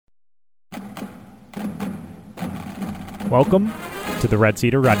Welcome to the Red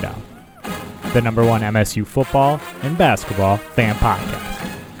Cedar Rundown, the number one MSU football and basketball fan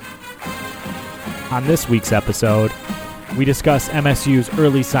podcast. On this week's episode, we discuss MSU's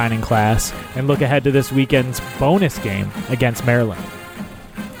early signing class and look ahead to this weekend's bonus game against Maryland.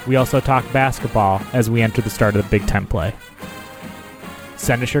 We also talk basketball as we enter the start of the Big Ten play.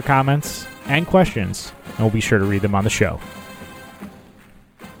 Send us your comments and questions, and we'll be sure to read them on the show.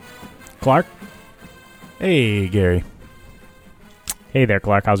 Clark? Hey, Gary. Hey there,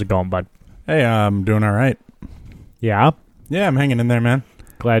 Clark. How's it going, bud? Hey, I'm doing all right. Yeah? Yeah, I'm hanging in there, man.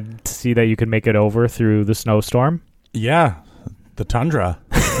 Glad to see that you could make it over through the snowstorm. Yeah, the tundra.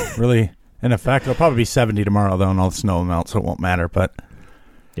 Really, in effect. It'll probably be 70 tomorrow, though, and all the snow will melt, so it won't matter. But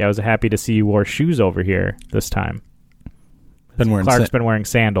yeah, I was happy to see you wore shoes over here this time. Clark's been wearing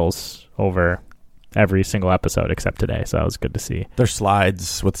sandals over every single episode except today, so that was good to see. They're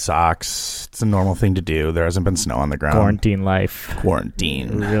slides with socks. It's a normal thing to do. There hasn't been snow on the ground. Quarantine life.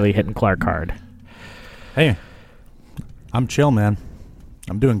 Quarantine. Really hitting Clark hard. Hey, I'm chill, man.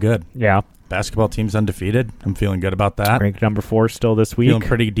 I'm doing good. Yeah. Basketball team's undefeated. I'm feeling good about that. Ranked number 4 still this week. Feeling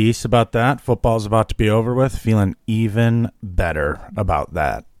pretty decent about that. Football's about to be over with. Feeling even better about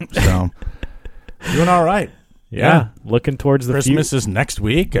that. So, doing all right. Yeah. Looking towards the Christmas is next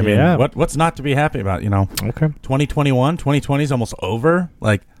week. I mean, what's not to be happy about, you know? Okay. 2020 is almost over.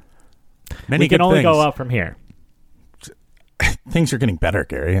 Like, many we can good only things. go up from here. Things are getting better,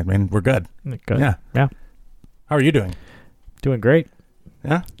 Gary. I mean, we're good. Good. Yeah. Yeah. How are you doing? Doing great.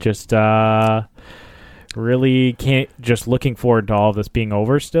 Yeah. Just really just looking forward to all of this being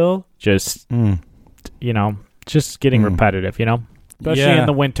over still. Just, just getting repetitive, Especially in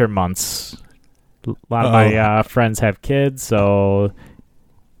the winter months. A lot of my friends have kids, so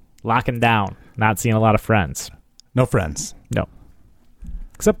locking down. Not seeing a lot of friends. No friends. No.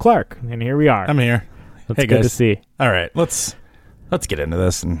 Except Clark, and here we are. I'm here. That's hey, good guys. to see. All right, let's get into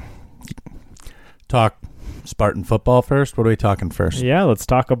this and talk Spartan football first. What are we talking first? Yeah, let's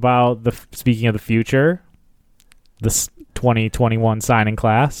talk about speaking of the future, this 2021 signing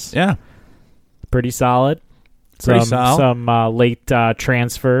class. Yeah. Pretty solid. Some late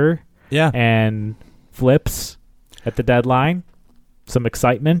transfer. Yeah. And flips at the deadline. Some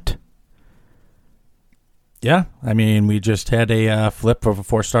excitement. Yeah. I mean, we just had a flip of a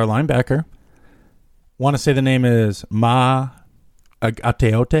 4-star linebacker. Want to say the name is Ma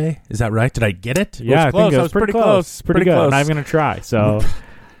Ateote. Is that right? Did I get it? Yeah, I think it was pretty close. Pretty good. Close. I'm going to try. So,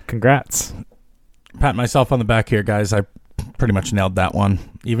 congrats. Pat myself on the back here, guys. I pretty much nailed that one.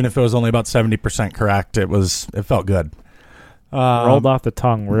 Even if it was only about 70% correct, it felt good. Rolled off the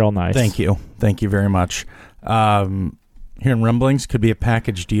tongue real nice. Thank you very much. Hearing rumblings, could be a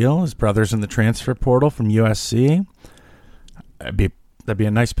package deal. His brother's in the transfer portal from USC. That'd be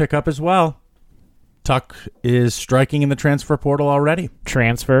a nice pickup as well. Tuck is striking in the transfer portal already.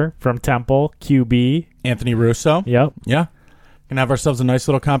 Transfer from Temple, QB. Anthony Russo. Yep. Yeah. Can have ourselves a nice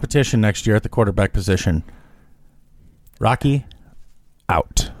little competition next year at the quarterback position. Rocky,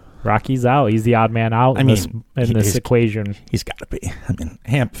 out. Rocky's out. He's the odd man out in this equation. He's got to be. I mean,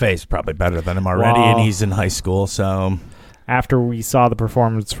 Hamp Faye's probably better than him already, and he's in high school. So, after we saw the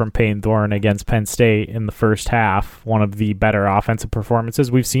performance from Payne Thorne against Penn State in the first half, one of the better offensive performances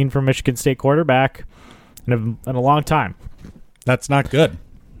we've seen from Michigan State quarterback in a long time. That's not good.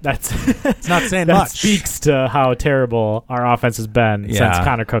 It's not saying that much. Speaks to how terrible our offense has been since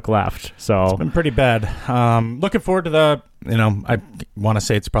Connor Cook left. So it's been pretty bad. Looking forward to I want to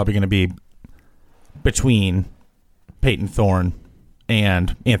say it's probably going to be between Peyton Thorne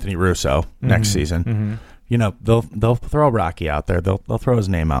and Anthony Russo next season. Mm-hmm. They'll throw Rocky out there. They'll throw his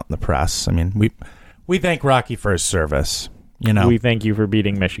name out in the press. I mean, we thank Rocky for his service. We thank you for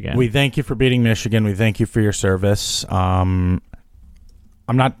beating Michigan. We thank you for beating Michigan. We thank you for your service.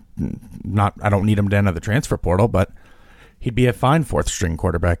 I'm not. I don't need him to enter the transfer portal, but he'd be a fine 4th string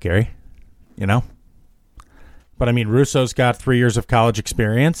quarterback, Gary. But I mean, Russo's got 3 years of college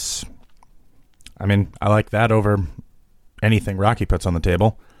experience. I mean, I like that over anything Rocky puts on the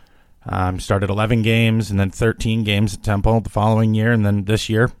table. Started 11 games and then 13 games at Temple the following year, and then this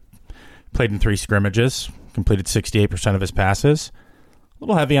year played in 3 scrimmages, completed 68% of his passes. A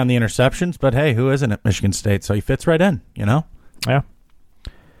little heavy on the interceptions, but hey, who isn't at Michigan State? So he fits right in, Yeah.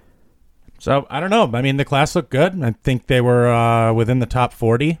 So, I don't know. I mean, the class looked good. I think they were within the top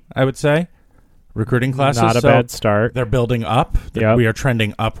 40, I would say, recruiting classes. Not a bad start. They're building up. Yep. We are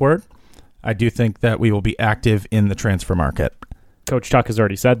trending upward. I do think that we will be active in the transfer market. Coach Tuck has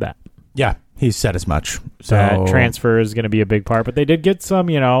already said that. Yeah, he's said as much. So that transfer is going to be a big part. But they did get some,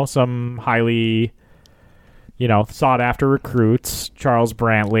 some highly, sought after recruits. Charles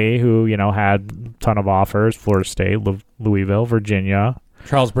Brantley, who, had a ton of offers, Florida State, Louisville, Virginia.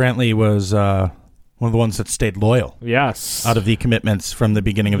 Charles Brantley was one of the ones that stayed loyal. Yes. Out of the commitments from the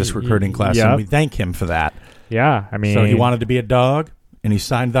beginning of this recruiting class, Yep. and we thank him for that. Yeah, I mean, So he wanted to be a dog, and he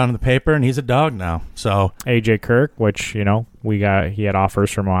signed on the paper, and he's a dog now. So AJ Kirk, which, he had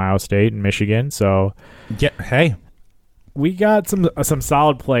offers from Ohio State and Michigan, so hey, we got some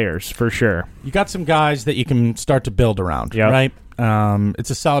solid players for sure. you got some guys that you can start to build around, Yep. right?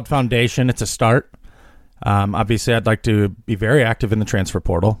 It's a solid foundation. It's a start. Obviously, I'd like to be very active in the transfer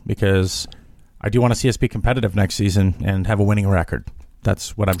portal because I do want to see us be competitive next season and have a winning record.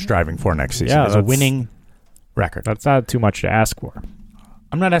 That's what I'm striving for next season, Yeah, is a winning record. That's not too much to ask for.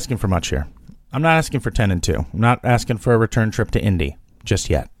 I'm not asking for much here. I'm not asking for 10-2. I'm not asking for a return trip to Indy just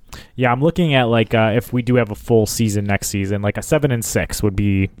yet. Yeah, I'm looking at if we do have a full season next season, like a 7-6 would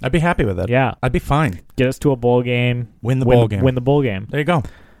be. I'd be happy with it. Yeah, I'd be fine. get us to a bowl game, Win the bowl game. Win the bowl game. There you go.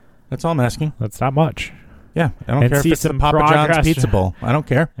 That's all I'm asking. That's not much. Yeah, I don't And care if see it's the some Papa John's progress. Pizza Bowl. I don't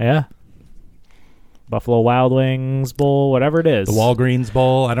care. Yeah. Buffalo Wild Wings Bowl, whatever it is. The Walgreens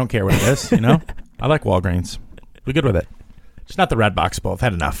Bowl. I don't care what it is. I like Walgreens. We're good with it. Just not the Red Box Bowl. I've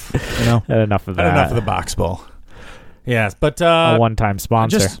had enough. Had enough of that. Had enough of the Box Bowl. Yes, but a one-time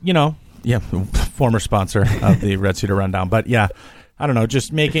sponsor. just former sponsor of the Red Cedar Rundown. But yeah, I don't know,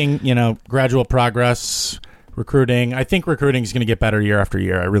 just making gradual progress. Recruiting. I think recruiting is going to get better year after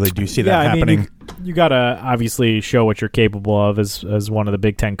year. I really do see that happening. You got to obviously show what you're capable of as one of the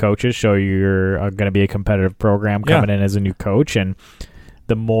Big Ten coaches. Show you're going to be a competitive program coming in as a new coach. And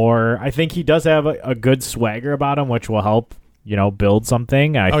the more, I think he does have a good swagger about him, which will help, build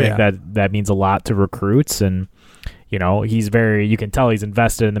something. I think that means a lot to recruits. And, he's you can tell he's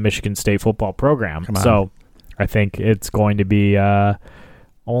invested in the Michigan State football program. So I think it's going to be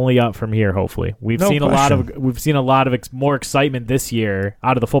only up from here. Hopefully, we've seen a lot of more excitement this year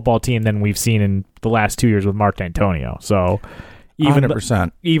out of the football team than we've seen in the last 2 years with Mark D'Antonio. So, even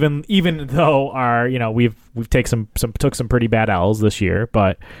 100%. Even though our we've took some pretty bad L's this year,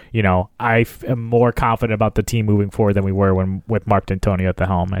 but I am more confident about the team moving forward than we were with Mark D'Antonio at the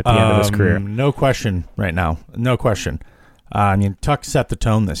helm at the end of his career. No question, right now, no question. Tuck set the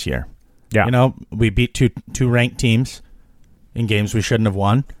tone this year. Yeah, we beat two ranked teams in games we shouldn't have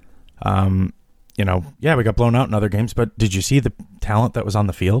won. We got blown out in other games, but did you see the talent that was on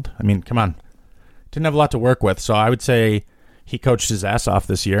the field? I mean, come on. Didn't have a lot to work with, so I would say he coached his ass off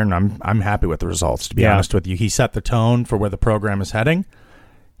this year, and I'm happy with the results, to be honest with you. He set the tone for where the program is heading.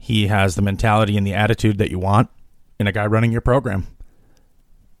 He has the mentality and the attitude that you want in a guy running your program.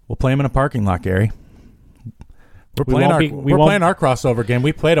 We'll play him in a parking lot, Gary. We're playing our crossover game.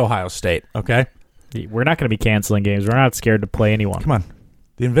 We played Ohio State, okay? We're not going to be canceling games. We're not scared to play anyone. Come on.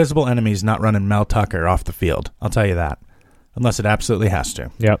 The invisible enemy is not running Mel Tucker off the field. I'll tell you that. Unless it absolutely has to.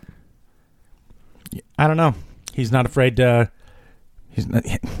 Yep. I don't know. He's not afraid to... He's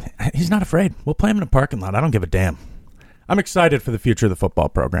not afraid. We'll play him in a parking lot. I don't give a damn. I'm excited for the future of the football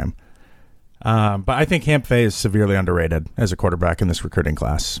program. But I think Hamp Fay is severely underrated as a quarterback in this recruiting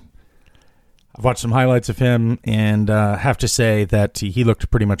class. I've watched some highlights of him and have to say that he looked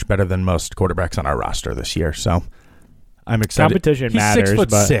pretty much better than most quarterbacks on our roster this year. So I'm excited. Competition He's matters.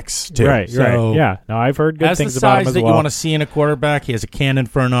 6'6" too. Right. Yeah. No, I've heard good things about him as well. Has the size that you want to see in a quarterback. He has a cannon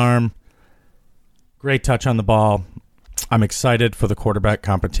for an arm. Great touch on the ball. I'm excited for the quarterback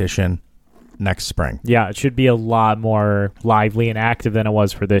competition next spring. Yeah, it should be a lot more lively and active than it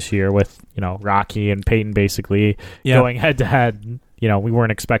was for this year with, Rocky and Peyton basically going head to head. We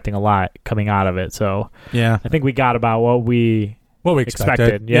weren't expecting a lot coming out of it. So yeah, I think we got about what we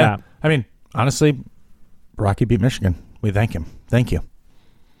expected. Yeah. I mean, honestly, Rocky beat Michigan. We thank him. Thank you.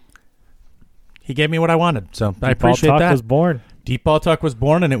 He gave me what I wanted. So I appreciate that. Deep Ball Talk was born. Deep Ball Talk was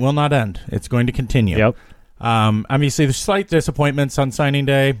born, and it will not end. It's going to continue. Yep. Obviously, there's slight disappointments on signing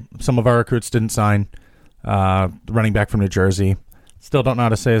day. Some of our recruits didn't sign. The running back from New Jersey. Still don't know how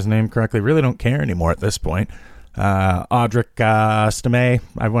to say his name correctly. Really don't care anymore at this point. Audric Stamay,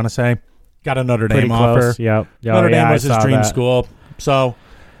 I want to say. Got a Notre Dame offer. Yep. Notre Dame was his dream school. So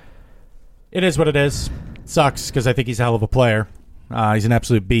it is what it is. Sucks because I think he's a hell of a player. He's an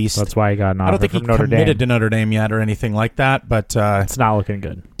absolute beast. That's why he got an offer. I don't think he committed to Notre Dame yet or anything like that, but it's not looking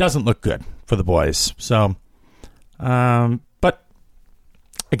good. Doesn't look good for the boys. So, but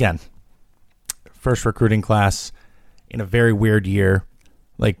again, first recruiting class in a very weird year.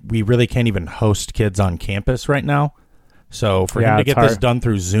 Like, we really can't even host kids on campus right now. So for him to get this done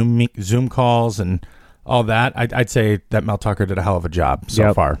through Zoom calls and all that, I'd say that Mel Tucker did a hell of a job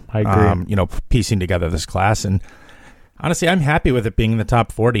so far. I agree. Piecing together this class, and Honestly, I'm happy with it being in the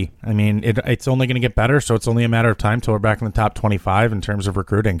top 40. I mean, it's only going to get better, so it's only a matter of time till we're back in the top 25 in terms of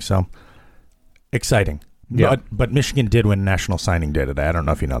recruiting. So, exciting. Yeah. But Michigan did win National Signing Day today. I don't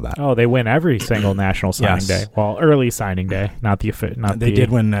know if you know that. Oh, they win every single National Signing Yes. Day. Well, early signing day, not the They did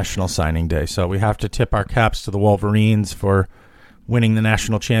win National Signing Day, so we have to tip our caps to the Wolverines for winning the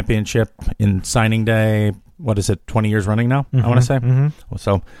national championship in signing day. What is it, 20 years running now, I want to say? Mm-hmm.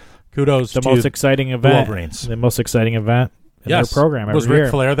 So kudos The to most exciting event. Wolverines. The most exciting event in their program every Was year.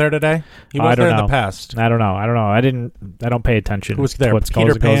 Ric Flair there today? He I was don't there in know. the past. I don't know. I don't pay attention. Who was there? To what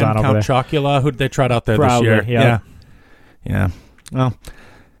Peter goes Pan, on over Count there. Chocula. Who did they trot out there Probably, this year? yeah. Yeah. Well,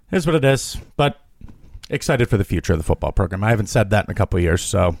 here's what it is. But excited for the future of the football program. I haven't said that in a couple of years,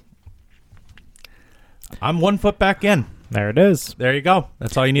 so I'm 1 foot back in. There it is. There you go.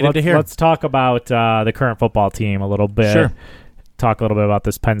 That's all you needed to hear. Let's talk about the current football team a little bit. Sure. Talk a little bit about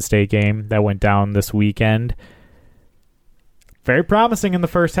this Penn State game that went down this weekend. Very promising in the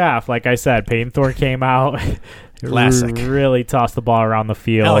first half. Like I said, Peyton Thorne came out. Classic. Really tossed the ball around the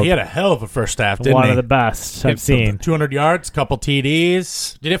field. Hell, he had a hell of a first half, didn't One he? of the best I've Hit seen. 200 yards, couple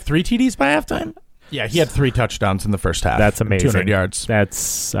TDs. Did he have 3 TDs by halftime? Yeah, he had 3 touchdowns in the first half. That's amazing. 200 yards.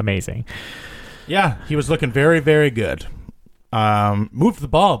 That's amazing. Yeah, he was looking very, very good. Moved the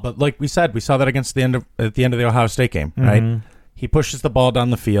ball, but like we said, we saw that at the end of the Ohio State game, right? Mm-hmm. He pushes the ball down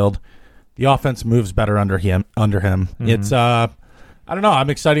the field. The offense moves better under him. Mm-hmm. It's I don't know. I'm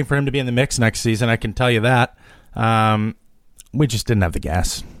excited for him to be in the mix next season. I can tell you that. We just didn't have the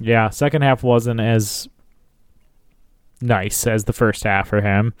gas. Yeah, second half wasn't as nice as the first half for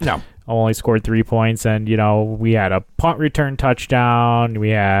him. No. Only scored 3 points, and, we had a punt return touchdown. We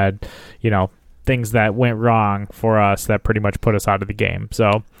had, things that went wrong for us that pretty much put us out of the game.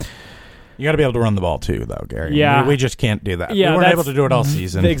 So You got to be able to run the ball too, though, Gary. Yeah. We just can't do that. Yeah, we weren't that's- able to do it all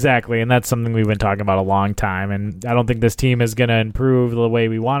season. Exactly, and that's something we've been talking about a long time, and I don't think this team is going to improve the way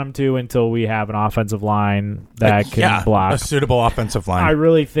we want them to until we have an offensive line that can block. a suitable offensive line. I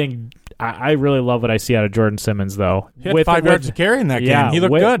really think I really love what I see out of Jordan Simmons, though. He had 5 yards to carry in that Yeah, game. He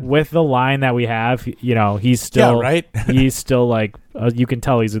looked good. with the line that we have. He's still right. he's still like you can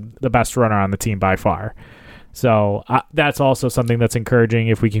tell he's the best runner on the team by far. So that's also something that's encouraging.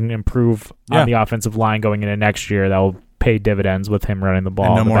 If we can improve on the offensive line going into next year, that will pay dividends with him running the ball.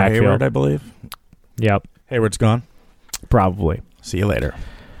 And no in the more backfield. Hayward, I believe. Yep, Hayward's gone. probably. See you later.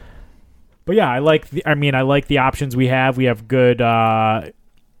 But yeah, I like the options we have. We have good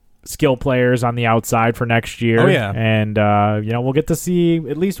skill players on the outside for next year. Oh, yeah. And we'll get to see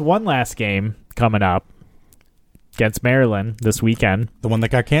at least one last game coming up against Maryland this weekend. The one that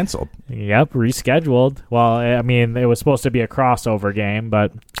got canceled. Yep, rescheduled. Well, it was supposed to be a crossover game,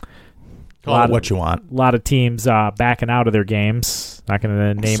 but Call it what you want. a lot of teams backing out of their games. Not going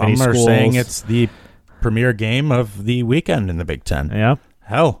to name any Some are schools. saying it's the premier game of the weekend in the Big Ten. Yep.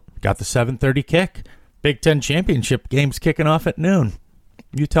 Hell, got the 7:30 kick. Big Ten championship game's kicking off at noon.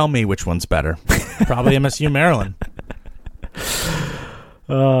 You tell me which one's better. Probably MSU Maryland.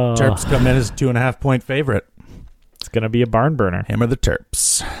 Terps come in as 2.5-point favorite. It's going to be a barn burner. Hammer the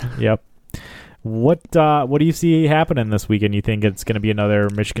Terps. Yep. What do you see happening this weekend? You think it's going to be another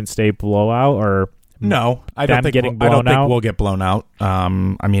Michigan State blowout, or No, I Them don't think getting I don't blown think out? we'll get blown out.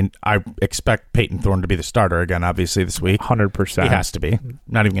 I expect Peyton Thorne to be the starter again, obviously this week. 100%? He has to be.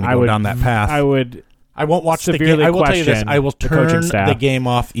 Not even going to go down that path. I won't watch the game. severely I will tell you this. question I will the coaching turn staff. the game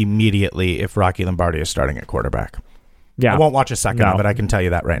off immediately if Rocky Lombardi is starting at quarterback. Yeah. I won't watch a second No. of it. I can tell you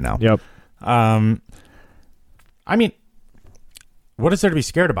that right now. Yep. What is there to be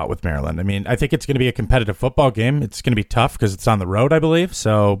scared about with Maryland? I think it's going to be a competitive football game. It's going to be tough because it's on the road, I believe.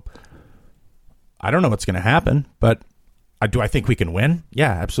 So I don't know what's going to happen, but do I think we can win? Yeah,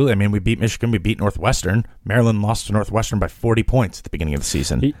 absolutely. We beat Michigan. We beat Northwestern. Maryland lost to Northwestern by 40 points at the beginning of the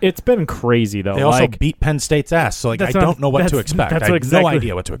season. It's been crazy, though. They also beat Penn State's ass. So, I don't know what to expect. I have no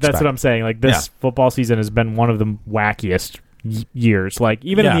idea what to expect. That's what I'm saying. This football season has been one of the wackiest years.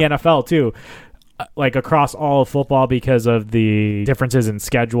 Even in the NFL, too. Across all of football because of the differences in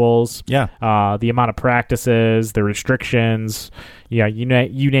schedules. Yeah. The amount of practices, the restrictions. Yeah, you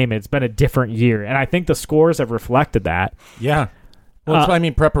name it. It's been a different year. And I think the scores have reflected that. Yeah. Well, that's why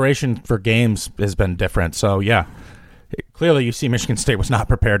preparation for games has been different. So, yeah. Clearly, you see Michigan State was not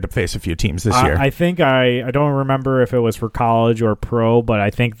prepared to face a few teams this year. I think I don't remember if it was for college or pro, but I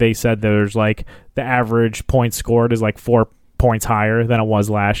think they said there's the average points scored is 4 points higher than it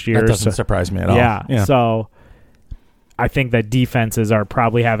was last year. That doesn't surprise me at all. Yeah. So I think that defenses are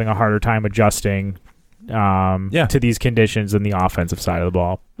probably having a harder time adjusting to these conditions than the offensive side of the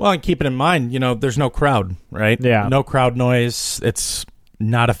ball. Well, and keep it in mind, there's no crowd, right? Yeah. No crowd noise. It's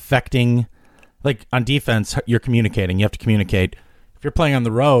not affecting like on defense, you're communicating. You have to communicate. If you're playing on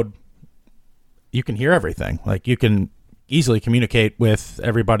the road, you can hear everything. Like you can easily communicate with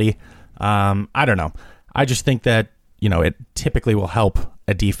everybody. I don't know. I just think that, it typically will help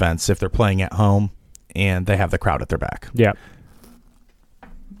a defense if they're playing at home and they have the crowd at their back. Yeah.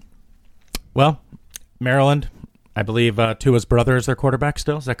 Well, Maryland, I believe Tua's brother is their quarterback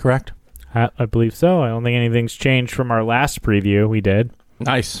still. Is that correct? I believe so. I don't think anything's changed from our last preview we did.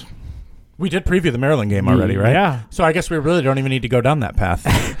 Nice. We did preview the Maryland game already, right? Yeah. So I guess we really don't even need to go down that path.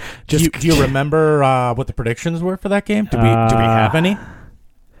 Do you remember what the predictions were for that game? Do we have any?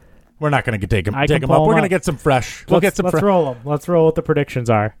 We're not going to take them up. We're going to get some fresh. Let's roll them. Let's roll what the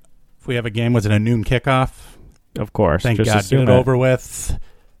predictions are. If we have a game, was it a noon kickoff? Of course. Thank God. Get it over with.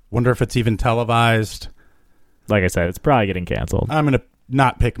 Wonder if it's even televised. Like I said, it's probably getting canceled. I'm going to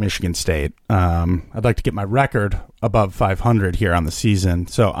not pick Michigan State. I'd like to get my record above 500 here on the season.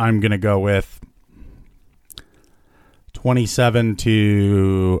 So I'm going to go with 27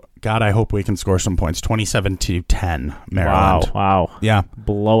 to... God, I hope we can score some points. 27-10, Maryland. Wow. Yeah.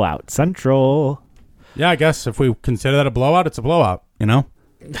 Blowout Central. Yeah, I guess if we consider that a blowout, it's a blowout,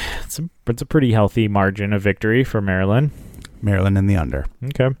 It's a pretty healthy margin of victory for Maryland. Maryland in the under.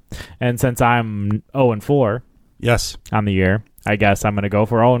 Okay. And since I'm 0-4 yes, on the year, I guess I'm going to go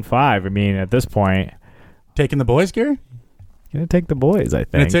for 0-5. I mean, at this point... Taking the boys, Gary? Going to take the boys, I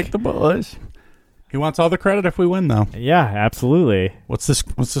think. Going to take the boys. He wants all the credit if we win, though. Yeah, absolutely. What's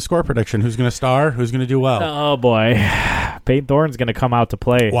the score prediction? Who's going to star? Who's going to do well? Oh, boy. Peyton Thorne's going to come out to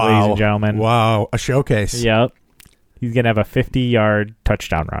play, ladies and gentlemen. Wow, a showcase. Yep. He's going to have a 50-yard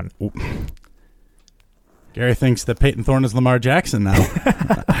touchdown run. Ooh. Gary thinks that Peyton Thorne is Lamar Jackson now.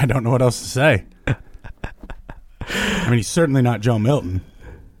 I don't know what else to say. I mean, he's certainly not Joe Milton.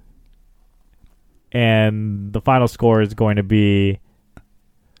 And the final score is going to be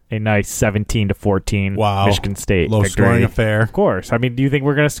a nice 17-14 Michigan State low victory. Scoring affair. Of course. I mean, do you think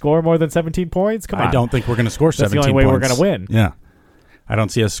we're going to score more than 17 points? Come on. I don't think we're going to score 17 points. That's the only way we're going to win. Yeah. I don't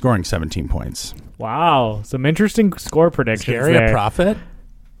see us scoring 17 points. Wow. Some interesting score predictions Is Gary there. a prophet?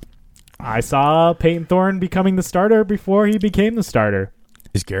 I saw Peyton Thorne becoming the starter before he became the starter.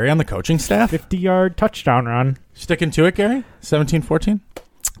 Is Gary on the coaching staff? 50-yard touchdown run. Sticking to it, Gary? 17-14?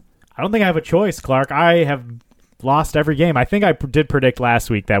 I don't think I have a choice, Clark. I have lost every game. I think I did predict last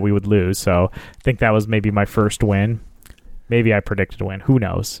week that we would lose, so I think that was maybe my first win. Maybe I predicted a win. Who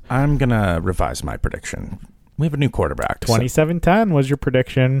knows? I'm going to revise my prediction. We have a new quarterback. 27-10 was your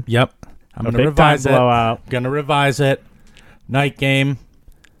prediction. Yep. I'm going to revise it. Blowout. Going to revise it. Night game.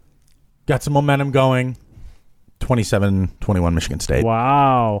 Got some momentum going. 27-21 Michigan State.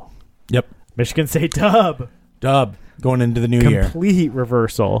 Wow. Yep. Michigan State dub. Dub. Going into the new year. Complete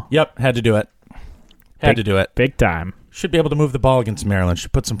reversal. Yep. Had to do it. Had to do it. Big time. Should be able to move the ball against Maryland.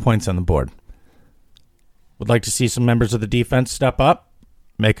 Should put some points on the board. Would like to see some members of the defense step up,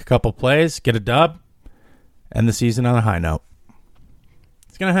 make a couple plays, get a dub, end the season on a high note.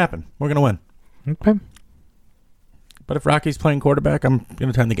 It's going to happen. We're going to win. Okay. But if Rocky's playing quarterback, I'm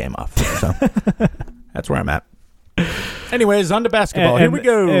going to turn the game off. So that's where I'm at. Anyways, on to basketball. Here we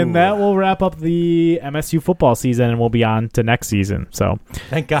go. And that will wrap up the MSU football season, and we'll be on to next season. So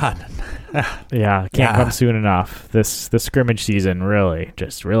thank God. Yeah, can't come soon enough. The scrimmage season really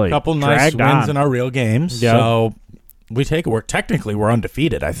a couple nice wins in our real games. Yep. So we take it. We're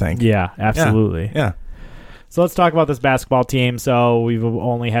undefeated, I think. Yeah, absolutely. Yeah. So let's talk about this basketball team. So we've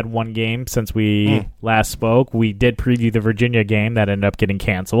only had one game since we last spoke. We did preview the Virginia game that ended up getting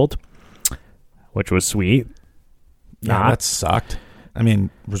canceled, which was sweet. Yeah, that sucked. I mean,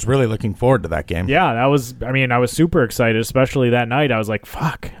 was really looking forward to that game. Yeah, I was super excited, especially that night. I was like,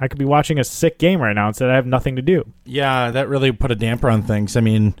 fuck, I could be watching a sick game right now instead I have nothing to do. Yeah, that really put a damper on things. I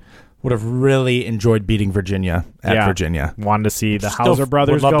mean, would have really enjoyed beating Virginia at Virginia. Wanted to see the Hauser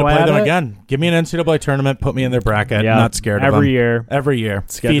brothers go at it. Would love to play them it again. Give me an NCAA tournament, put me in their bracket. Yep. Not scared of them. Every year.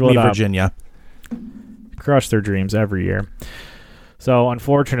 Schedule Feed me Virginia. Crush their dreams every year. So,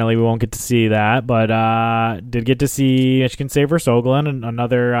 unfortunately, we won't get to see that, but did get to see Michigan State versus Oakland, and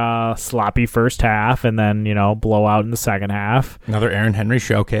another sloppy first half, and then, blowout in the second half. Another Aaron Henry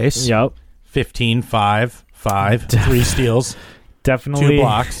showcase. Yep. 15, 5, 3 steals. Definitely 2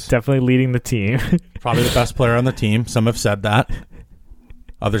 blocks. Definitely leading the team. Probably the best player on the team. Some have said that.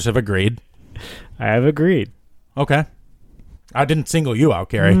 Others have agreed. I have agreed. Okay. I didn't single you out,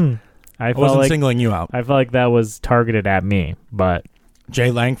 Gary. I wasn't singling you out. I felt like that was targeted at me, but Jay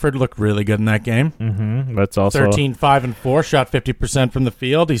Langford looked really good in that game. Mm-hmm. That's also 13, 5, and 4, shot 50% from the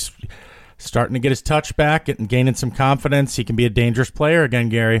field. He's starting to get his touch back and gaining some confidence. He can be a dangerous player again,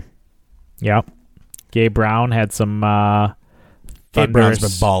 Gary. Yep. Gabe Brown had some Gabe Brown's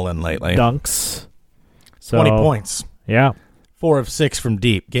Thunderous been balling lately. dunks. So, 20 points. Yeah. 4 of 6 from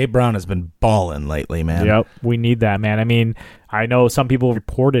deep. Gabe Brown has been balling lately, man. Yep. We need that, man. I mean, I know some people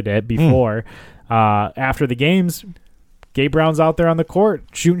reported it before. After the games, Gabe Brown's out there on the court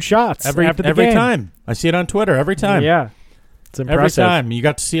shooting shots Every game. time. I see it on Twitter every time. Yeah. It's Every impressive. time. You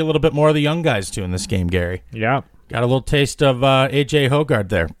got to see a little bit more of the young guys, too, in this game, Gary. Yeah. Got a little taste of A.J. Hogard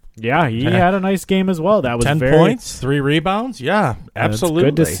there. Yeah, he had a nice game as well. That was 10 points, 3 rebounds. Yeah, absolutely.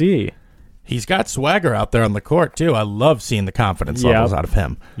 It's good to see. He's got swagger out there on the court, too. I love seeing the confidence levels out of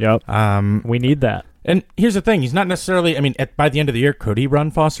him. Yep. We need that. And here's the thing. He's not necessarily, I mean, by the end of the year, could he run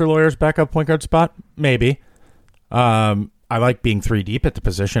Foster Lawyer's backup point guard spot? Maybe. I like being 3 deep at the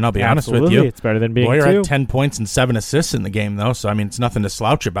position. I'll be honest with you. It's better than being Lawyer 2. had 10 points and 7 assists in the game, though. So, I mean, it's nothing to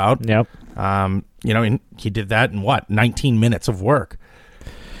slouch about. Yep. He did that in 19 minutes of work.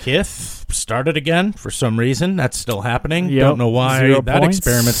 Kith started again for some reason. That's still happening. Yep. Don't know why 0 that points.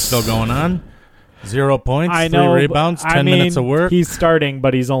 experiment's still going on. 0 points, I 3 know, rebounds, 10 minutes of work. He's starting,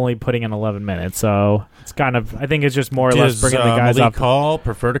 but he's only putting in 11 minutes. So it's kind of, I think it's just more or less Does bringing the guys Malik up. Hall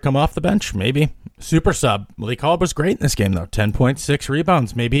prefer to come off the bench? Maybe. Super sub. Malik Hall was great in this game, though. 10 points, 6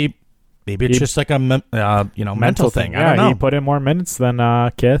 rebounds. Maybe it's just like a mental thing. Yeah, I don't know. he put in more minutes than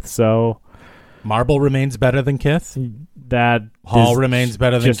Kith, so Marble remains better than Kith. that Hall is remains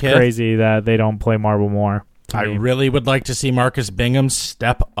better than just Kith. crazy that they don't play Marble more. I really would like to see Marcus Bingham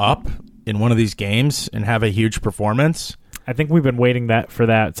step up in one of these games and have a huge performance. I think we've been waiting for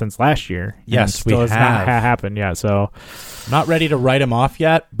that since last year. Yes, and still we has have. not happened yet. So Not ready to write him off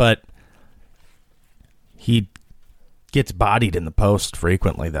yet, but he gets bodied in the post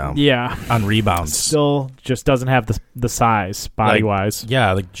frequently, though. yeah, On rebounds. still just doesn't have the size body wise.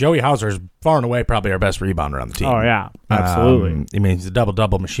 Yeah, like Joey Hauser is far and away probably our best rebounder on the team. Oh yeah, absolutely. I mean, he's a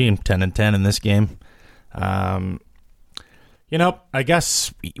double-double machine, 10 and 10 in this game. I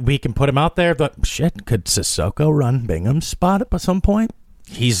guess we can put him out there, but shit, could Sissoko run Bingham's spot at some point?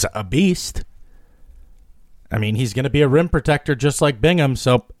 He's a beast. I mean, he's going to be a rim protector just like Bingham,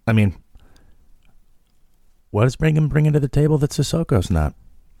 so, I mean, what is Bingham bringing to the table that Sissoko's not?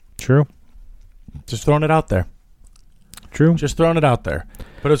 True. Just throwing it out there. True. Just throwing it out there.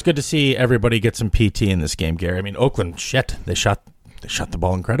 But it was good to see everybody get some PT in this game, Gary. I mean, Oakland, shit, they shot the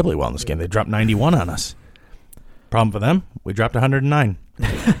ball incredibly well in this game. They dropped 91 on us. Problem for them, we dropped 109.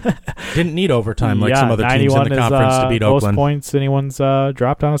 Didn't need overtime like some other teams in the conference to beat Oakland. Most points anyone's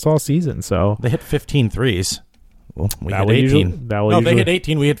dropped on us all season. So They hit 15 threes. Well, we That hit will 18. usually- that will No, they usually- hit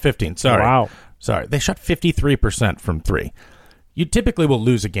 18. We hit 15. Sorry. Wow. Sorry. They shot 53% from 3. You typically will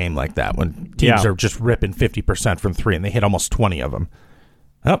lose a game like that when teams are just ripping 50% from 3, and they hit almost 20 of them.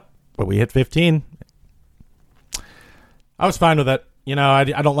 Oh, but we hit 15. I was fine with it. I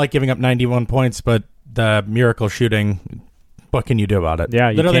don't like giving up 91 points, but the miracle shooting, what can you do about it? Yeah,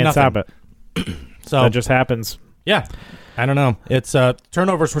 you Literally can't nothing. stop it. So That just happens. yeah, I don't know. It's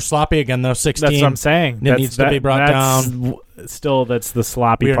turnovers were sloppy again though. 16. That's what I'm saying. It needs to be brought down. Still, that's the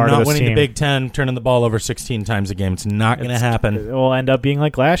sloppy We are part not of this winning team. the Big Ten, turning the ball over 16 times a game. It's not going to happen. It will end up being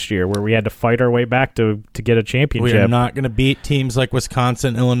like last year, where we had to fight our way back to get a We championship. are not going to beat teams like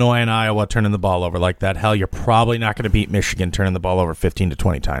Wisconsin, Illinois, and Iowa turning the ball over like that. Hell, you're probably not going to beat Michigan turning the ball over 15 to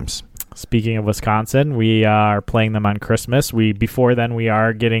 20 times. Speaking of Wisconsin, we are playing them on Christmas. Before then, we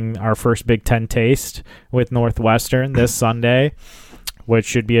are getting our first Big Ten taste with Northwestern this Sunday, which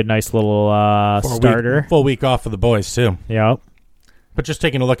should be a nice little starter. Full week off for the boys, too. Yep. But just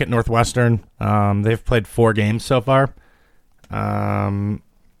taking a look at Northwestern, they've played 4 games so far. I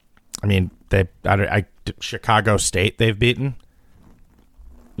mean, Chicago State they've beaten.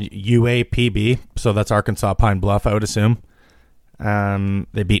 UAPB, so that's Arkansas Pine Bluff, I would assume.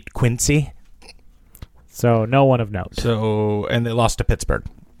 They beat Quincy. So no one of note. And they lost to Pittsburgh.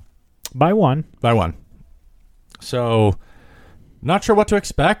 By one. So, not sure what to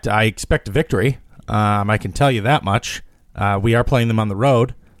expect. I expect victory. I can tell you that much. We are playing them on the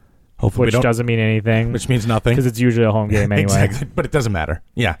road. Hopefully Which doesn't mean anything. Which means nothing. Because it's usually a home game anyway. Exactly, but it doesn't matter.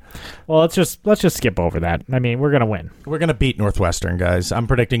 Yeah. Well, let's just skip over that. I mean, we're going to win. We're going to beat Northwestern, guys. I'm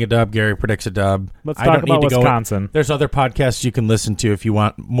predicting a dub. Gary predicts a dub. Let's I talk don't need about to go Wisconsin. There's other podcasts you can listen to if you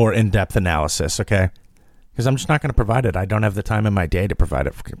want more in-depth analysis, okay? Because I'm just not going to provide it. I don't have the time in my day to provide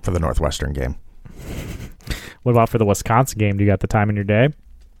it for the Northwestern game. What about for the Wisconsin game? Do you got the time in your day?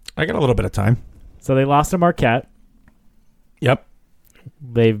 I got a little bit of time. So they lost to Marquette. Yep.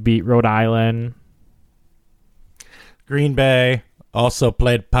 They've beat Rhode Island. Green Bay also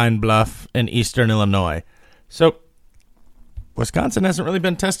played Pine Bluff and Eastern Illinois. So Wisconsin hasn't really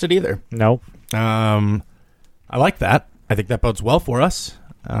been tested either. Nope. I like that. I think that bodes well for us.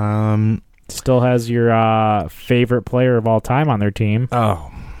 Still has your favorite player of all time on their team.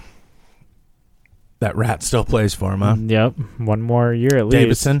 Oh. That rat still plays for him, huh? Yep. One more year at least.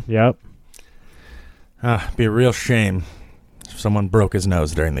 Davison? Yep. Be a real shame if someone broke his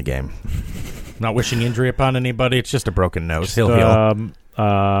nose during the game. Not wishing injury upon anybody. It's just a broken nose. He'll heal.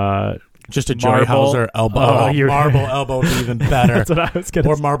 Just a Joey Hauser elbow. Marble elbow would be even better. That's what I was going to say.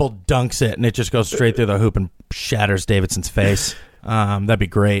 Or Marble dunks it, and it just goes straight through the hoop and shatters Davidson's face. That'd be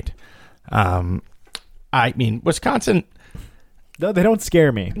great. I mean, Wisconsin... No, they don't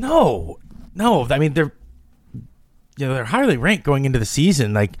scare me. No. I mean, they're highly ranked going into the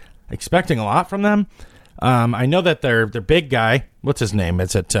season, like expecting a lot from them. I know that their big guy, what's his name?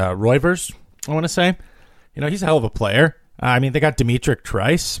 Is it Roivers, I want to say? He's a hell of a player. I mean, they got Demetric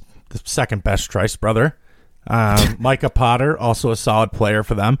Trice, the second best Trice brother. Micah Potter, also a solid player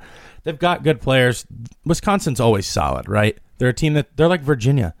for them. They've got good players. Wisconsin's always solid, right? They're a team they're like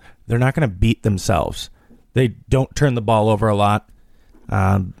Virginia. They're not going to beat themselves. They don't turn the ball over a lot,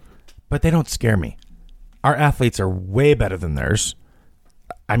 but they don't scare me. Our athletes are way better than theirs.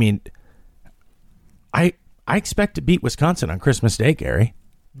 I mean, I expect to beat Wisconsin on Christmas Day, Gary.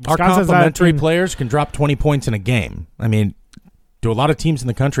 Our complementary players can drop 20 points in a game. I mean, do a lot of teams in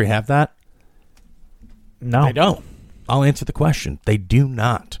the country have that? No. They don't. I'll answer the question. They do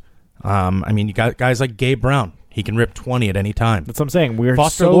not. I mean, you got guys like Gabe Brown. He can rip 20 at any time. That's what I'm saying. We're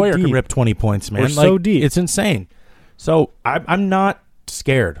Foster so Lawyer deep. can rip 20 points, man. We're so deep. It's insane. So I'm not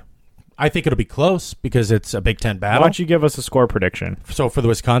scared. I think it'll be close because it's a Big Ten battle. Why don't you give us a score prediction? So for the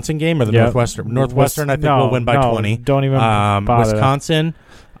Wisconsin game or the Northwestern? Northwestern, I think will win by 20. Don't even bother. Wisconsin,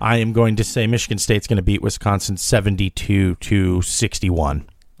 I am going to say Michigan State's going to beat Wisconsin 72-61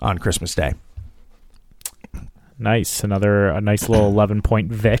 on Christmas Day. Nice. A nice little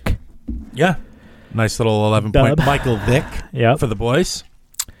 11-point Vic. Yeah. Nice little 11-point Michael Vick for the boys.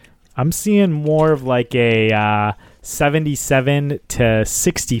 I'm seeing more of like a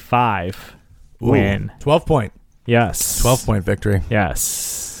 77-65 win. 12-point. Yes. 12-point victory.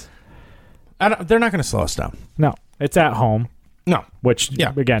 Yes. They're not going to slow us down. No. It's at home. No. Which,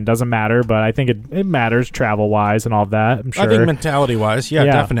 again, doesn't matter, but I think it matters travel-wise and all that, I'm sure. I think mentality-wise,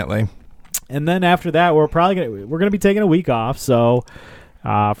 definitely. And then after that, we're gonna be taking a week off, so...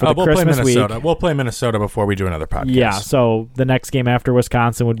 for the Christmas play Minnesota. week. We'll play Minnesota before we do another podcast. Yeah, so the next game after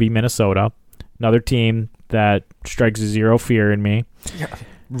Wisconsin would be Minnesota. Another team that strikes zero fear in me. Yeah.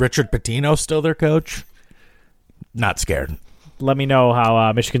 Richard Pitino still their coach. Not scared. Let me know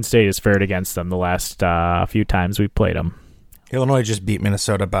how Michigan State has fared against them the last few times we've played them. Illinois just beat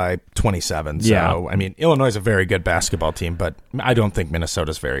Minnesota by 27. So, I mean, Illinois is a very good basketball team, but I don't think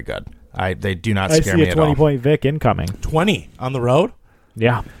Minnesota's very good. They do not scare me at all. I see a 20-point Vic incoming. 20 on the road?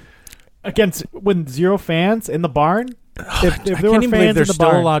 Yeah. With zero fans in the barn? If there were fans believe they're in the still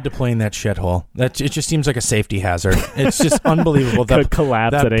barn, allowed to play in that shithole. It just seems like a safety hazard. It's just unbelievable. Could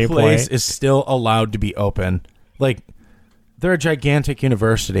collapse at any point. That place point. is still allowed to be open. Like, they're a gigantic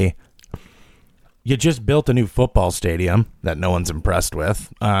university. You just built a new football stadium that no one's impressed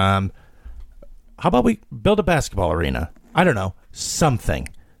with. How about we build a basketball arena? I don't know. Something.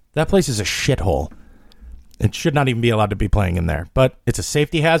 That place is a shithole. It should not even be allowed to be playing in there. But it's a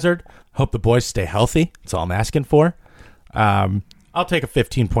safety hazard. Hope the boys stay healthy. That's all I'm asking for. I'll take a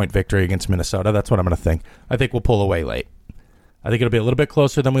 15-point victory against Minnesota. That's what I'm going to think. I think we'll pull away late. I think it'll be a little bit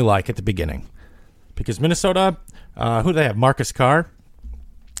closer than we like at the beginning. Because Minnesota, who do they have? Marcus Carr.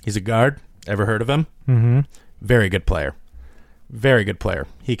 He's a guard. Ever heard of him? Mm-hmm. Very good player. Very good player.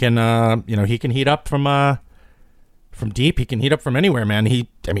 He can, he can heat up from deep. He can heat up from anywhere, man. He's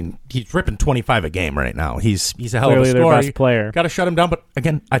ripping 25 a game right now. He's a hell Clearly of a scorer. their best player. Got to shut him down. But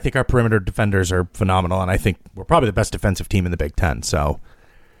again, I think our perimeter defenders are phenomenal, and I think we're probably the best defensive team in the Big Ten. So,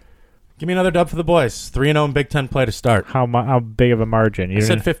 give me another dub for the boys. 3-0 in Big Ten play to start. How big of a margin? I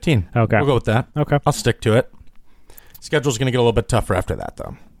said 15. Okay, we'll go with that. Okay, I'll stick to it. Schedule's going to get a little bit tougher after that,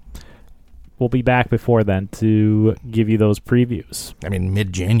 though. We'll be back before then to give you those previews. I mean,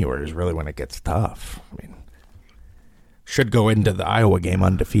 mid-January is really when it gets tough. I mean, should go into the Iowa game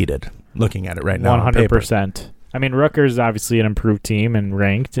undefeated. Looking at it right now, 100%. I mean, Rutgers is obviously an improved team and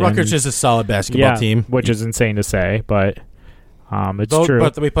ranked. Rutgers is a solid basketball team, which is insane to say, but it's true.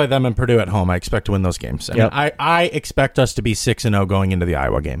 But we play them and Purdue at home. I expect to win those games. Yep. I expect us to be 6-0 going into the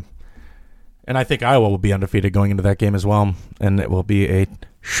Iowa game, and I think Iowa will be undefeated going into that game as well, and it will be a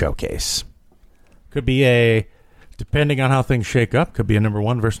showcase. Could be depending on how things shake up, could be a number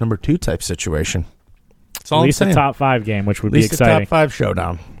 1 versus number 2 type situation. That's all At least I'm saying. a top 5 game, which would be exciting. At least exciting. a top 5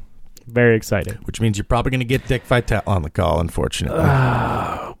 showdown. Very excited. Which means you're probably going to get Dick Vitale on the call, unfortunately.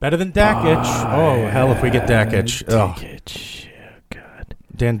 Better than Dakich. Oh, hell if we get Dakich. Dakich. Oh, God.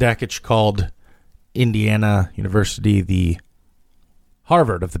 Dan Dakich called Indiana University the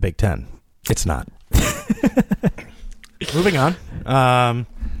Harvard of the Big Ten. It's not. Moving on.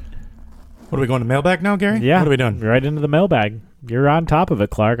 What are we going to mailbag now, Gary? Yeah. What are we doing? Right into the mailbag. You're on top of it,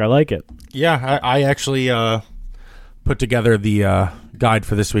 Clark. I like it. Yeah, I actually put together the guide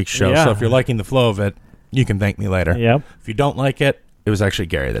for this week's show. Yeah. So if you're liking the flow of it, you can thank me later. Yep. If you don't like it, it was actually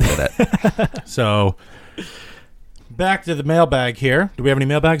Gary that did it. So back to the mailbag here. Do we have any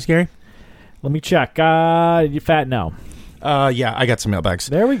mailbags, Gary? Let me check. You fat no. Yeah, I got some mailbags.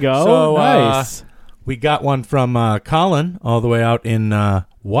 There we go. So, Nice. We got one from Colin all the way out in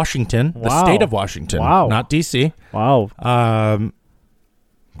Washington, the Wow. state of Washington. Wow. Not D.C. Wow.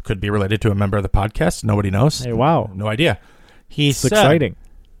 Could be related to a member of the podcast. Nobody knows. Hey, wow. No idea. He It's said, exciting.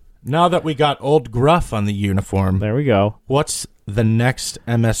 now that we got Old Gruff on the uniform, There we go. what's the next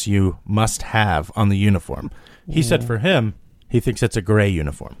MSU must-have on the uniform? He said for him, he thinks it's a gray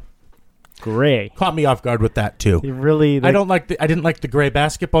uniform. Gray. Caught me off guard with that, too. You really... I didn't like the gray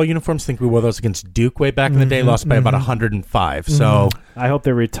basketball uniforms. Think we wore those against Duke way back in the day. Lost by about 105. So I hope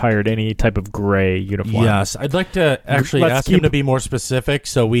they retired any type of gray uniform. yes, I'd like to actually Let's ask him keep- to be more specific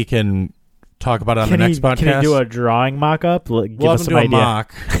so we can talk about it on Can the he, next podcast. can he do a drawing mock-up? Give we'll have us him some do a idea.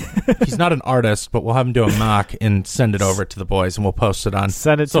 mock. He's not an artist, but we'll have him do a mock and send it over to the boys, and we'll post it on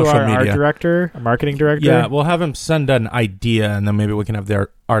Send it to social our art media. director, our marketing director. Yeah, we'll have him send an idea, and then maybe we can have their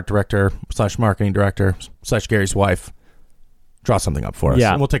art director / marketing director / Gary's wife draw something up for us.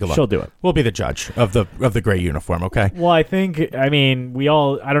 Yeah, and we'll take a look. she'll do it. We'll be the judge of the gray uniform. Okay. Well, I mean,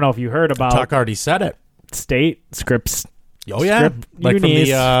 I don't know if you heard about Tuck already said it. state scripts. Oh yeah, Script like unis.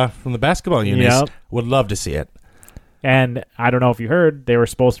 from the basketball unis. Yep. Would love to see it. And I don't know if you heard, they were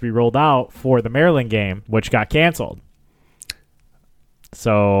supposed to be rolled out for the Maryland game, which got canceled.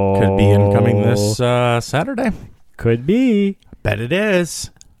 So Could be incoming this Saturday. Could be. Bet it is.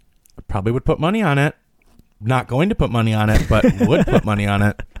 Probably would put money on it. Not going to put money on it, but would put money on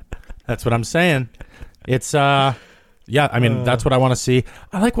it. That's what I'm saying. It's yeah. I mean, that's what I want to see.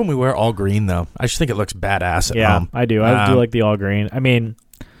 I like when we wear all green though. I just think it looks badass at Yeah, home. I do. I do like the all green. I mean,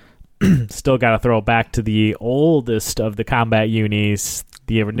 still got to throw it back to the oldest of the combat unis,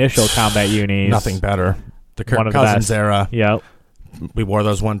 the initial combat unis. Nothing better. The One Kirk of the Cousins best. era. Yep. We wore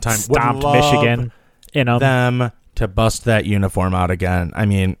those one time. Would Stomped love Michigan in them. them to bust that uniform out again. I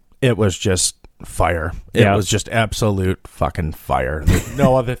mean, it was just fire. It Yeah. was just absolute fucking fire. There's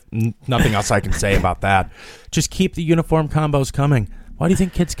nothing else I can say about that. Just keep the uniform combos coming. Why do you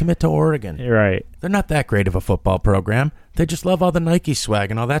think kids commit to Oregon? You're right. They're not that great of a football program. They just love all the Nike swag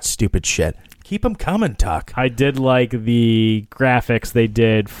and all that stupid shit. Keep them coming, Tuck. I did like the graphics they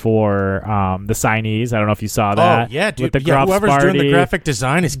did for the signees. I don't know if you saw that. Oh, yeah, dude. With the Yeah, Gruffs whoever's doing the party. graphic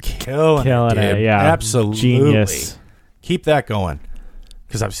design is killing Killing it, dude. it, yeah. Absolutely. Genius. Keep that going.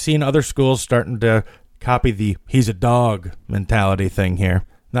 Because I've seen other schools starting to copy the he's a dog mentality thing here.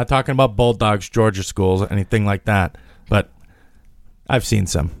 Not talking about Bulldogs, Georgia schools, anything like that. But I've seen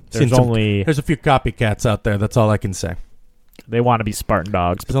some. There's There's a few copycats out there. That's all I can say. They want to be Spartan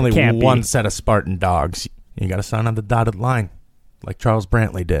dogs. There's but only they can't one be. set of Spartan dogs. You got to sign on the dotted line, like Charles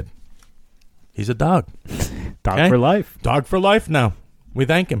Brantley did. He's a dog. Dog Okay? for life. Dog for life now. We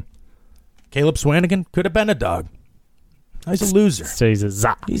thank him. Caleb Swanigan could have been a dog. He's a loser. So he's a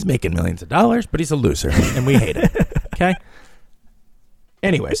za. He's making millions of dollars, but he's a loser, and we hate it. Okay?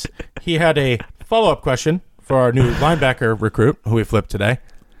 Anyways, he had a follow-up question for our new linebacker recruit, who we flipped today.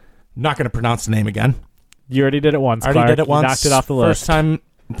 Not going to pronounce the name again. You already did it once. I already Clark. did it You once. knocked it off the list. First time,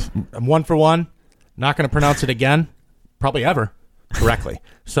 I'm 1 for 1. Not going to pronounce it again, probably ever, correctly.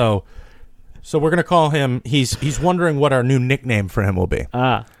 So we're going to call him. He's wondering what our new nickname for him will be.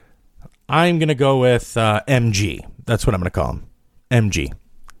 I'm going to go with MG. That's what I'm going to call him. MG.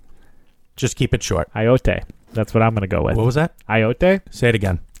 Just keep it short. Iote. That's what I'm going to go with. What was that? Iote? Say it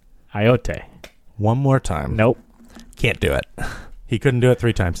again. Iote. One more time. Nope. Can't do it. He couldn't do it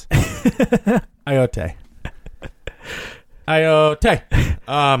 3 times. Iote. Iote.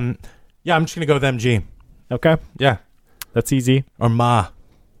 Yeah, I'm just going to go with MG. Okay. Yeah. That's easy. Or Ma.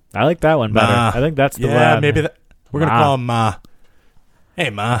 I like that one better. Ma. I think that's the Yeah, one. maybe we're going to Ma. call him Ma. Hey,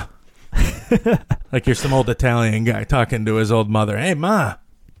 Ma. Like you're some old Italian guy talking to his old mother. Hey, Ma.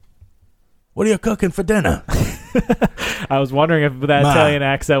 What are you cooking for dinner? I was wondering if that Ma. Italian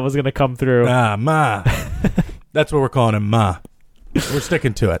accent was going to come through. Ma. That's what we're calling him, Ma. We're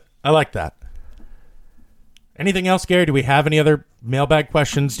sticking to it. I like that. Anything else, Gary? Do we have any other mailbag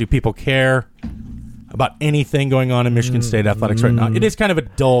questions? Do people care about anything going on in Michigan State athletics right now? It is kind of a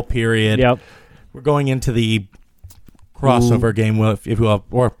dull period. Yep. We're going into the crossover game, if you will,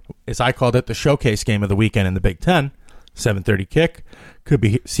 or as I called it, the showcase game of the weekend in the Big Ten. 7:30 kick. Could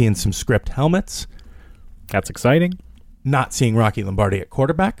be seeing some script helmets. That's exciting. Not seeing Rocky Lombardi at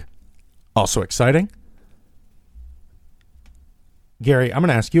quarterback. Also exciting. Gary, I'm going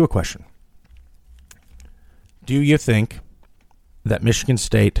to ask you a question. Do you think that Michigan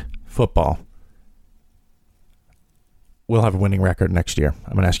State football will have a winning record next year?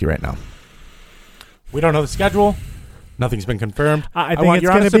 I'm going to ask you right now. We don't know the schedule. Nothing's been confirmed. I think want it's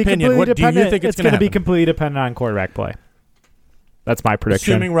your going to honest be opinion. completely What do you dependent. think It's going to be happen? completely dependent on quarterback play. That's my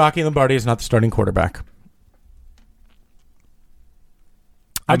prediction. Assuming Rocky Lombardi is not the starting quarterback.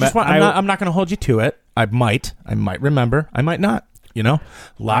 I'm not going to hold you to it. I might remember. I might not. You know,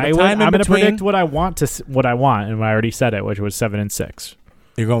 a lot of time in I'm going to between. predict what I want, and I already said it, which was 7-6.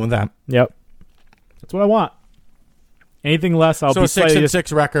 You're going with that. Yep, that's what I want. Anything less, I'll so be a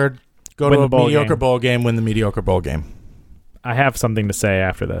 6-6 record. Go to a mediocre bowl game. Win the mediocre bowl game. I have something to say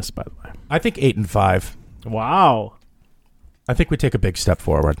after this, by the way. I think 8-5. Wow. I think we take a big step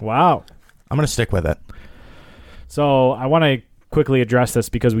forward. Wow. I'm going to stick with it. So I want to quickly address this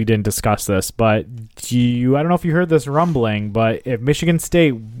because we didn't discuss this, but I don't know if you heard this rumbling, but if Michigan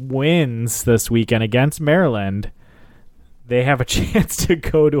State wins this weekend against Maryland, they have a chance to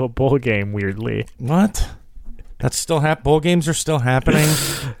go to a bowl game, weirdly. What? That's still bowl games are still happening?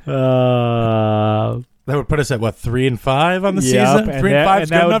 That would put us at, 3-5 on the season? 3-5 is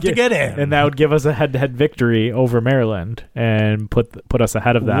good enough to get in. And that would give us a head-to-head victory over Maryland and put us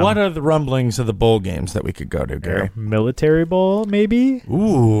ahead of them. What are the rumblings of the bowl games that we could go to, Gary? Military Bowl, maybe?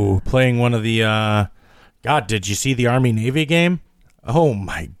 Ooh, playing one of the... God, did you see the Army-Navy game? Oh,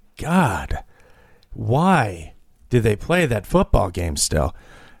 my God. Why did they play that football game still?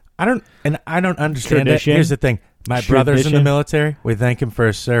 I don't understand it. Here's the thing. My brother's in the military. We thank him for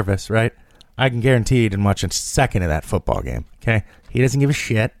his service, right? I can guarantee he didn't watch a second of that football game, okay? He doesn't give a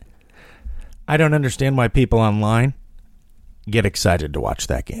shit. I don't understand why people online get excited to watch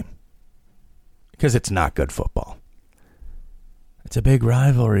that game. Because it's not good football. It's a big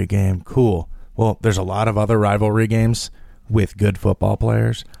rivalry game. Cool. Well, there's a lot of other rivalry games with good football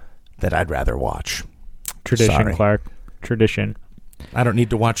players that I'd rather watch. Tradition, Sorry. Clark. Tradition. I don't need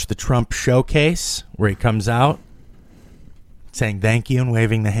to watch the Trump showcase where he comes out saying thank you and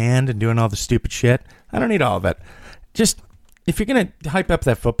waving the hand and doing all the stupid shit. I don't need all of it. Just, if you're going to hype up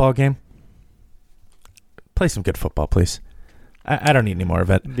that football game, play some good football, please. I don't need any more of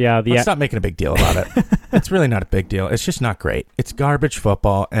it. Yeah, Let's stop making a big deal about it. It's really not a big deal. It's just not great. It's garbage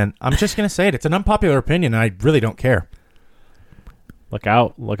football, and I'm just going to say it. It's an unpopular opinion, and I really don't care. Look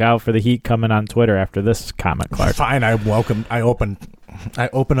out for the heat coming on Twitter after this comment, Clark. Fine, I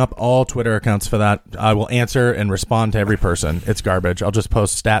open up all Twitter accounts for that. I will answer and respond to every person. It's garbage. I'll just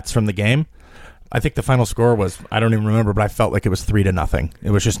post stats from the game. I think the final score was, I don't even remember, but I felt like it was 3-0.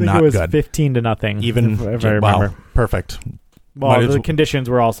 It was just not good. It was 15-0. Even if I remember. Wow, perfect. Well, the conditions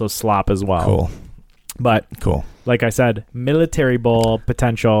were also slop as well. Cool. But cool. Like I said, military bowl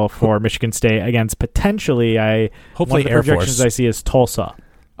potential for Michigan State against potentially hopefully one of the Air projections Force. I see is Tulsa.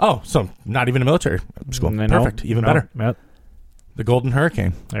 Oh, so not even a military school. Perfect. Even better. Yep. The Golden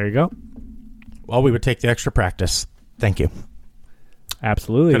Hurricane. There you go. Well, we would take the extra practice. Thank you.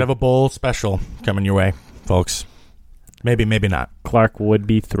 Absolutely. Could have a bowl special coming your way, folks. Maybe, maybe not. Clark would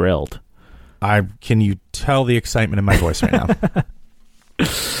be thrilled. Can you tell the excitement in my voice right now?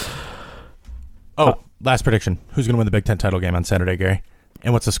 Last prediction. Who's going to win the Big Ten title game on Saturday, Gary?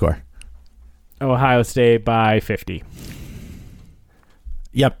 And what's the score? Ohio State by 50.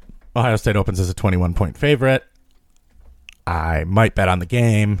 Yep. Ohio State opens as a 21-point favorite. I might bet on the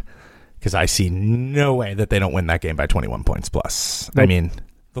game because I see no way that they don't win that game by 21 points plus. I mean,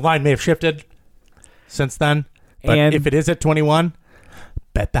 the line may have shifted since then, but if it is at 21,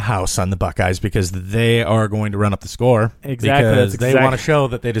 bet the house on the Buckeyes because they are going to run up the score. Exactly. Because they want to show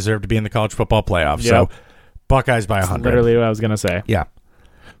that they deserve to be in the college football playoff. Yep. So Buckeyes by 100. That's literally what I was going to say. Yeah.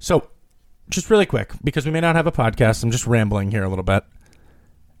 So just really quick, because we may not have a podcast, I'm just rambling here a little bit.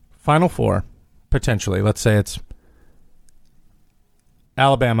 Final four, potentially. Let's say it's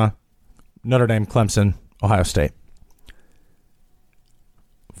Alabama, Notre Dame, Clemson, Ohio State.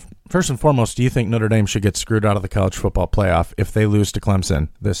 First and foremost, do you think Notre Dame should get screwed out of the college football playoff if they lose to Clemson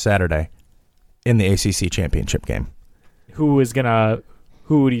this Saturday in the ACC championship game? Who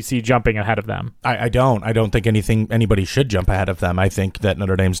do you see jumping ahead of them? I don't think anybody should jump ahead of them. I think that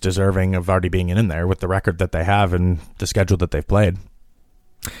Notre Dame's deserving of already being in there with the record that they have and the schedule that they've played.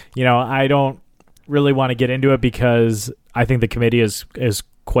 You know, I don't really want to get into it because I think the committee is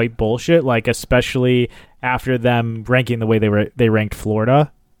quite bullshit, like especially after them ranking the way they ranked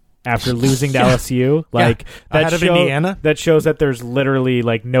Florida after losing to LSU. Like ahead of Indiana. That shows that there's literally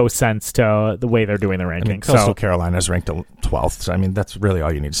like no sense to the way they're doing the rankings. I mean, Coastal Carolina is ranked 12th. So I mean, that's really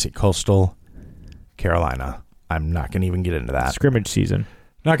all you need to see. Coastal Carolina. I'm not going to even get into that. Scrimmage season.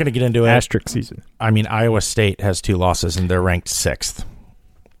 Not going to get into it. Asterisk season. I mean, Iowa State has 2 losses, and they're ranked 6th.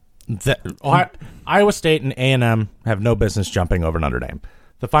 Iowa State and A&M have no business jumping over Notre Dame.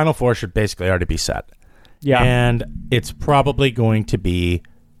 The Final Four should basically already be set. Yeah. And it's probably going to be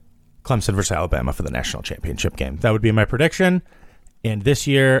Clemson versus Alabama for the national championship game. That would be my prediction. And this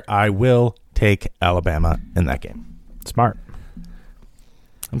year, I will take Alabama in that game. Smart.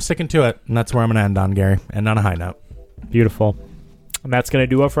 I'm sticking to it, and that's where I'm going to end on, Gary. End on a high note. Beautiful. And that's going to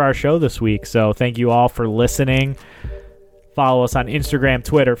do it for our show this week. So thank you all for listening. Follow us on Instagram,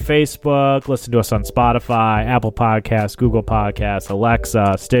 Twitter, Facebook. Listen to us on Spotify, Apple Podcasts, Google Podcasts,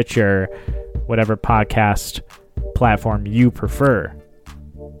 Alexa, Stitcher, whatever podcast platform you prefer.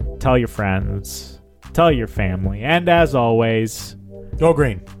 Tell your friends. Tell your family. And as always, Go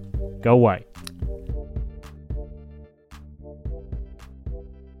green. go white.